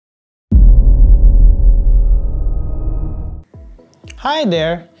Hi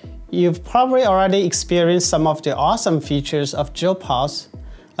there! You've probably already experienced some of the awesome features of GEO-PULSE,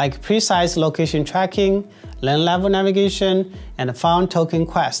 like precise location tracking, lane level navigation, and phone token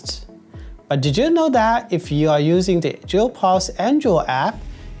quests. But did you know that if you are using the GEO-PULSE Android app,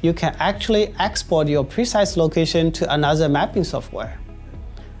 you can actually export your precise location to another mapping software?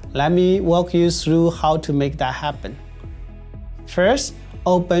 Let me walk you through how to make that happen. First,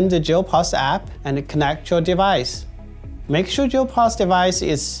 open the GEO-PULSE app and connect your device. Make sure your GEO-PULSE device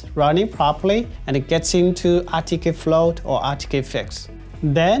is running properly and it gets into RTK float or RTK fix.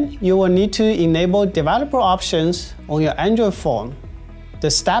 Then you will need to enable developer options on your Android phone. The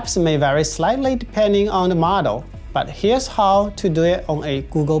steps may vary slightly depending on the model, but here's how to do it on a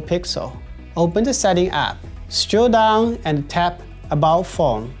Google Pixel. Open the Setting app, scroll down and tap About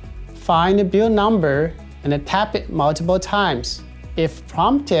Phone. Find the build number and tap it multiple times. If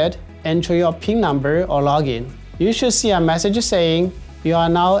prompted, enter your PIN number or login. You should see a message saying you are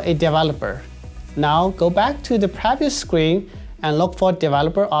now a developer. Now go back to the previous screen and look for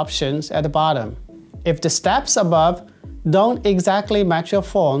developer options at the bottom. If the steps above don't exactly match your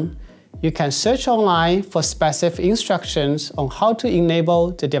phone, you can search online for specific instructions on how to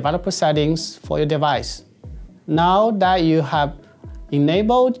enable the developer settings for your device. Now that you have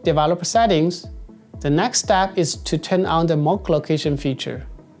enabled developer settings, the next step is to turn on the mock location feature.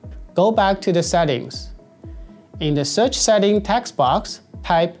 Go back to the settings. In the search setting text box,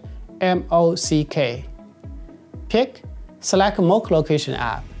 type MOCK. Pick Select Mock Location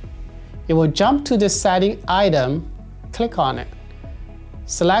app. It will jump to the setting item. Click on it.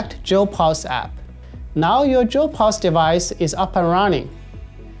 Select GEO-PULSE app. Now your GEO-PULSE device is up and running,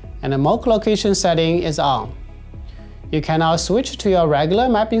 and the mock location setting is on. You can now switch to your regular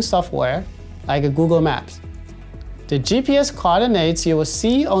mapping software, like Google Maps. The GPS coordinates you will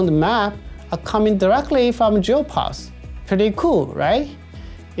see on the map are coming directly from GEO-PULSE. Pretty cool, right?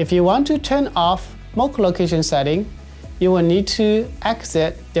 If you want to turn off mock location setting, you will need to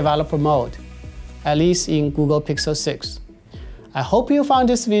exit developer mode, at least in Google Pixel 6. I hope you found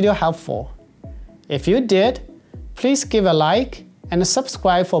this video helpful. If you did, please give a like and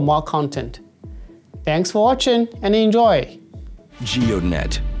subscribe for more content. Thanks for watching and enjoy!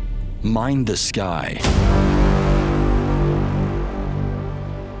 GeoNet. Mind the sky.